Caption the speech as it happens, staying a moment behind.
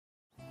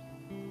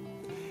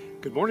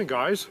Good morning,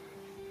 guys.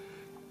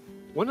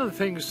 One of the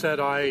things that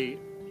I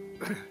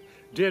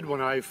did when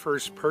I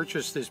first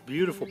purchased this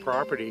beautiful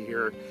property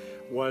here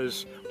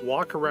was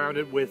walk around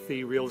it with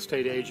the real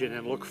estate agent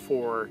and look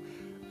for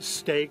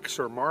stakes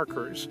or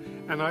markers.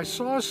 And I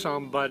saw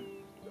some, but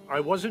I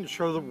wasn't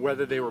sure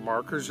whether they were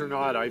markers or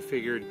not. I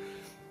figured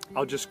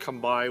I'll just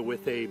come by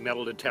with a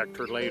metal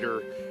detector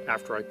later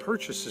after I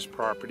purchase this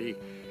property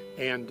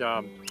and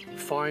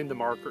find the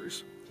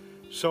markers.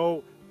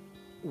 So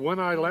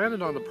when I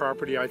landed on the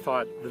property, I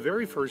thought the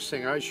very first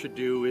thing I should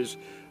do is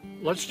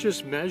let's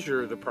just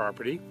measure the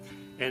property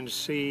and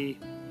see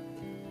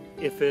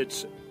if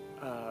it's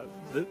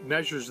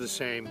measures the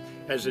same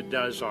as it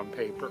does on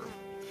paper.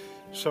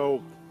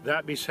 So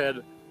that being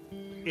said,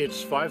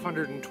 it's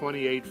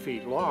 528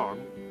 feet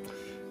long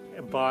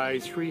by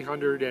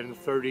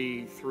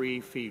 333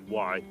 feet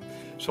wide.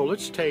 So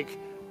let's take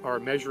our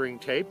measuring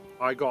tape.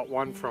 I got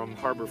one from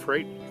Harbor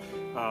Freight.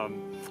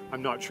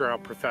 I'm not sure how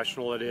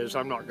professional it is.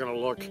 I'm not going to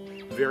look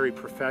very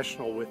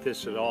professional with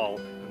this at all.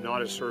 I'm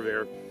not a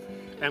surveyor.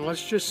 And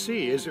let's just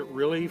see, is it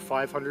really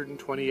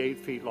 528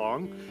 feet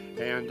long?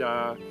 And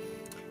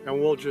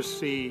we'll just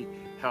see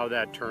how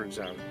that turns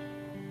out.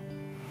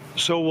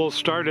 So we'll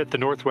start at the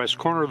northwest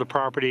corner of the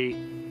property.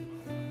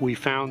 We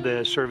found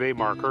the survey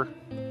marker.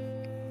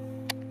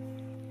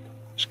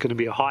 It's going to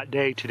be a hot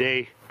day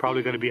today,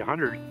 probably going to be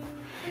 100.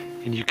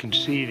 And you can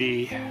see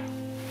the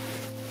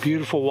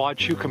beautiful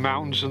Huachuca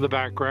Mountains in the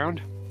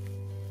background.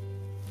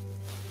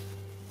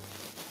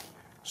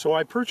 So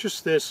I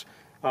purchased this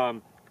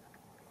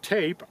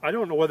tape. I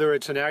don't know whether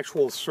it's an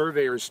actual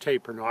surveyor's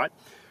tape or not,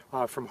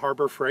 from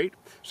Harbor Freight.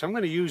 So I'm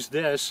going to use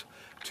this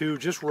to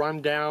just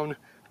run down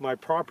my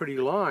property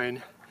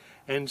line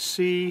and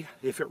see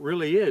if it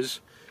really is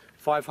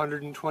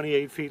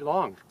 528 feet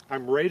long.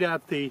 I'm right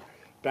at the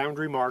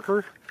boundary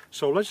marker,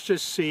 so let's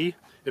just see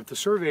if the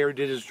surveyor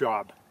did his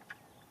job.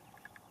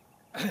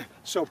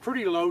 So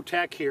pretty low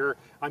tech here.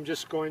 I'm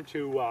just going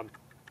to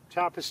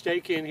tap a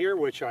stake in here,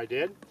 which I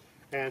did,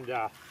 and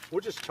we'll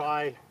just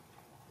tie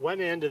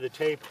one end of the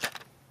tape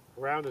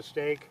around the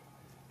stake.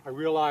 I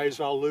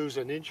realize I'll lose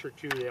an inch or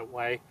two that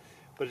way,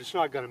 but it's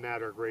not going to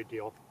matter a great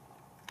deal.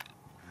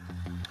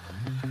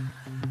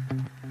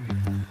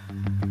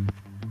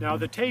 Now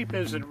the tape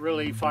isn't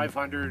really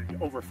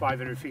over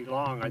 500 feet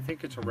long. I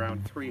think it's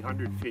around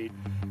 300 feet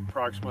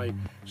approximately.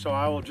 So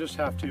I will just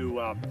have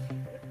to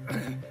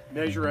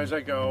measure as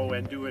I go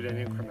and do it in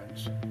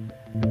increments.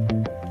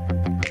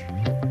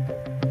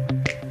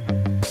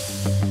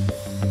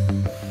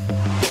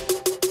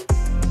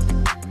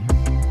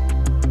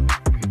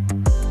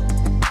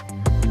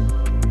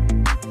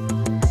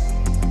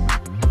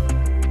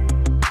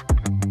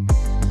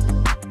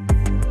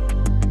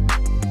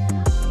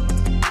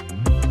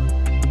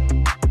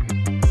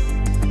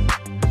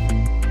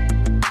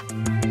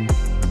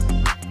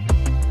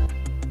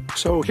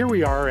 So here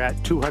we are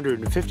at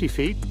 250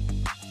 feet.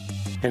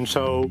 And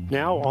so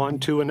now on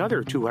to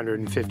another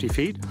 250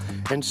 feet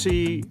and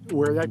see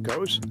where that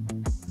goes.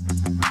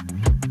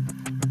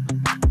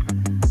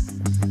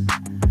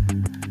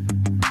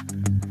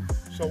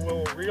 So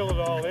we'll reel it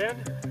all in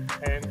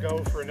and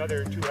go for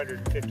another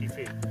 250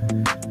 feet.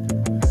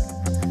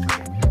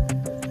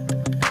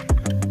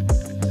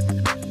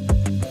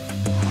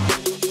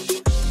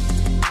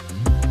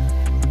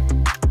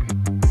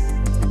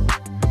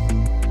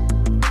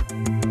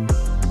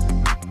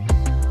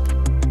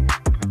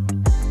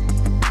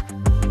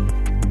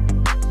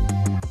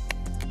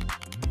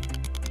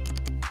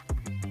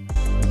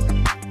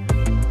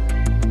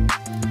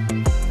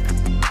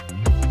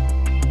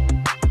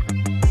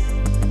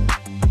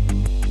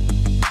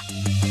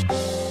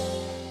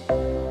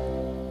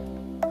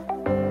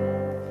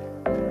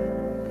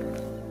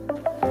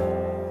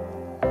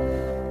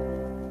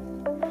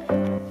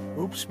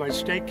 Oops, my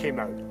stake came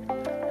out.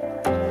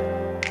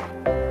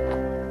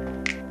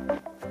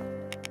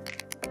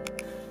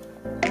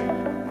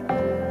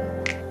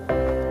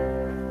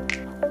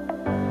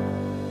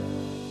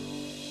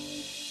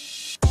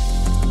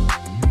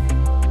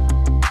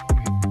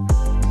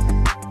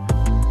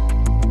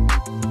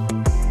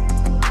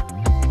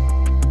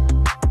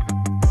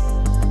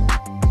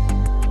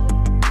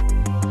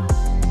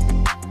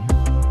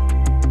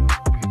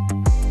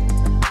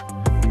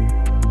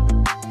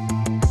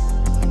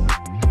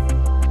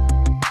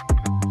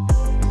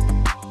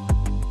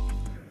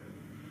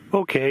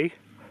 Okay,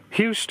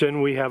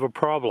 Houston, we have a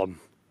problem.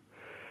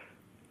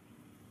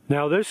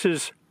 Now this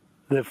is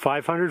the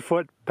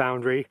 500-foot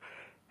boundary,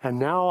 and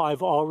now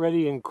I've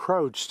already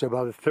encroached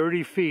about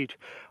 30 feet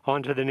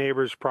onto the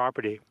neighbor's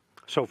property.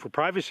 So for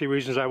privacy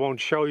reasons, I won't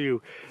show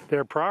you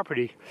their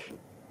property.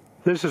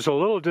 This is a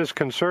little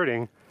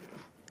disconcerting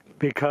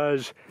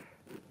because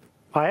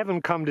I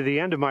haven't come to the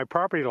end of my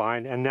property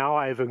line, and now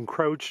I've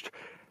encroached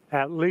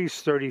at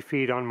least 30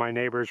 feet on my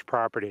neighbor's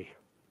property.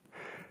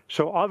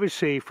 So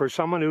obviously, for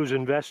someone who's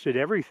invested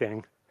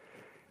everything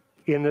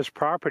in this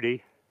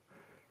property,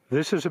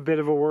 this is a bit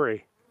of a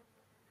worry.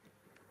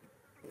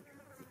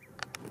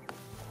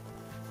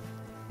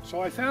 So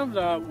I found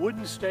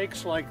wooden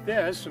stakes like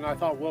this, and I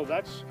thought, well,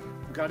 that's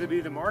got to be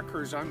the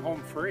markers. I'm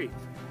home free.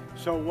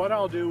 So what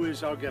I'll do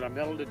is I'll get a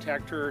metal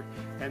detector,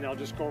 and I'll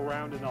just go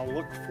around and I'll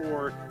look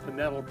for the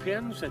metal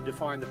pins that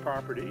define the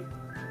property.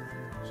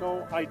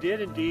 So I did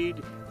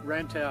indeed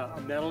rent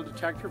a metal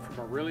detector from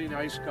a really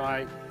nice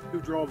guy who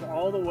drove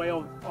all the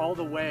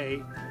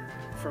way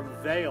from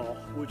Vail,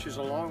 which is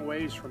a long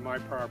ways from my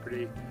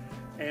property,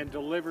 and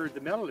delivered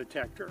the metal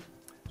detector.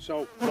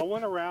 So I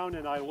went around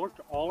and I looked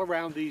all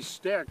around these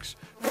sticks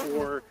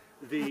for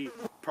the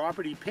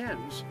property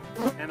pins,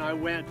 and I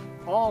went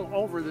all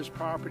over this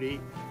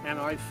property and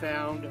I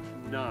found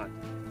none.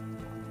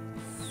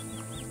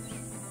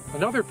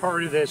 Another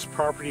part of this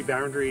property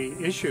boundary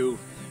issue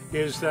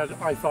is that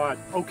I thought,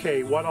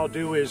 okay, what I'll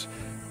do is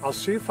I'll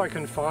see if I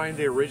can find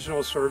the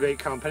original survey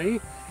company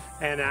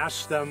and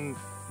ask them,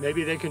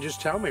 maybe they can just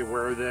tell me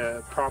where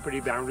the property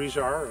boundaries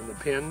are and the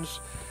pins,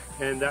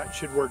 and that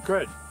should work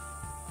good.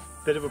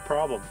 Bit of a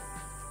problem.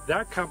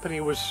 That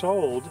company was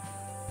sold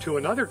to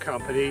another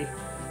company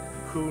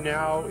who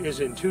now is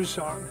in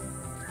Tucson.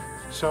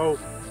 So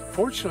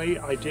fortunately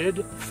I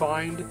did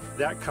find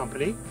that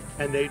company,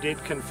 and they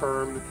did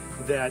confirm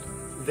that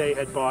they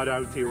had bought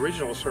out the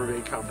original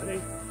survey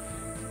company.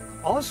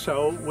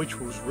 Also, which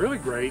was really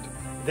great,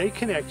 they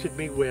connected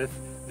me with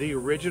the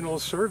original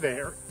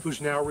surveyor, who's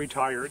now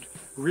retired.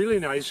 Really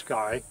nice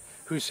guy,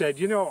 who said,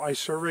 you know, I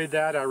surveyed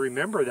that, I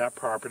remember that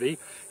property.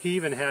 He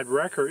even had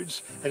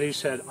records, and he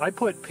said, I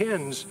put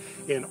pins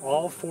in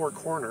all 4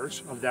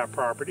 corners of that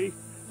property.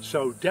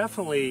 So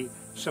definitely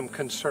some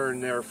concern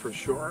there for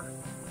sure.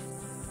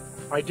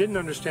 I didn't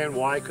understand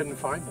why I couldn't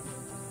find them.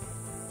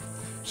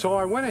 So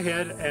I went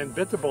ahead and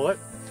bit the bullet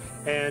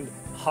and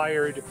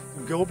hired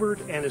Gilbert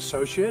and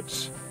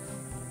Associates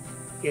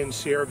in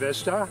Sierra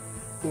Vista,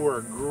 who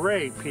are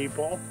great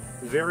people,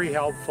 very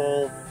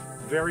helpful,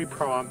 very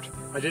prompt.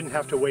 I didn't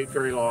have to wait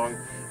very long,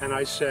 and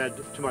I said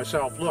to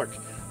myself, look,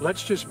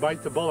 let's just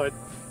bite the bullet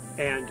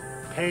and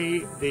pay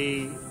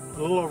the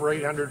little over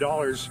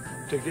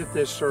 $800 to get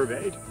this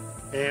surveyed.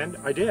 And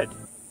I did.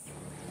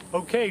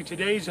 Okay,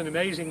 today's an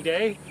amazing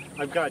day.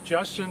 I've got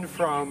Justin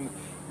from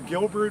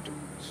Gilbert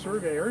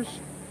Surveyors,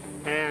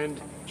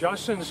 and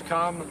Justin's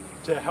come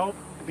to help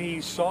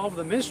me solve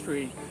the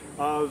mystery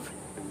of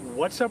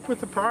what's up with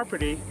the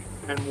property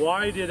and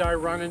why did I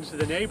run into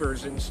the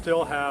neighbors and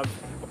still have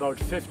about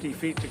 50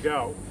 feet to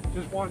go.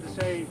 Just wanted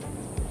to say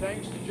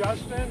thanks to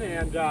Justin,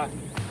 and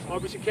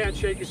obviously can't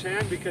shake his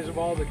hand because of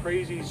all the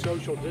crazy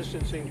social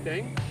distancing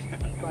thing,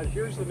 but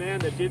here's the man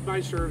that did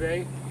my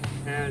survey,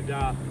 and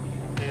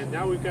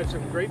now we've got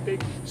some great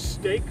big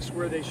stakes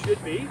where they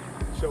should be,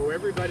 so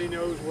everybody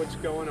knows what's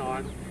going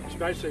on,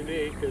 especially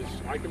me, because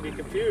I can be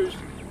confused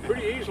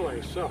pretty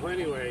easily. So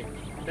anyway,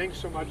 thanks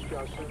so much,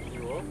 Justin.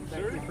 You're welcome.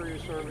 Thank you for your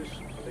service.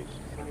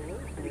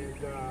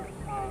 And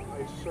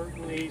I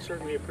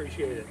certainly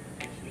appreciate it.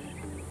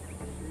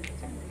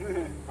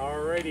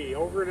 Alrighty,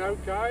 over and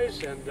out,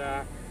 guys, and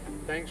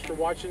thanks for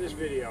watching this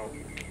video.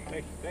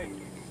 Thank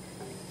you.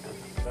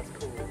 That's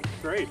cool.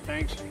 Great,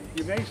 thanks.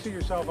 You may see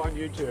yourself on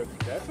YouTube.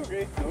 That's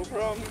okay, no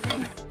problem.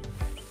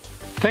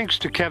 Thanks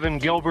to Kevin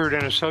Gilbert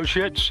and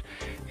Associates,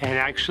 and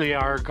actually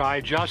our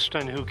guy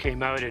Justin, who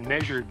came out and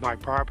measured my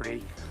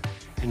property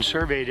and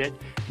surveyed it.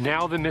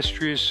 Now the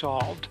mystery is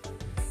solved.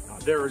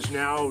 There is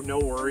now no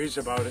worries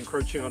about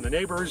encroaching on the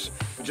neighbors.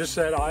 Just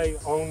that I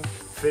own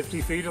 50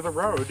 feet of the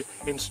road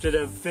instead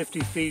of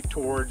 50 feet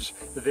towards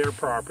their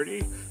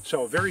property.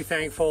 So very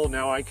thankful.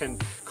 Now I can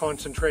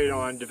concentrate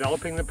on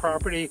developing the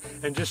property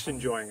and just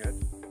enjoying it.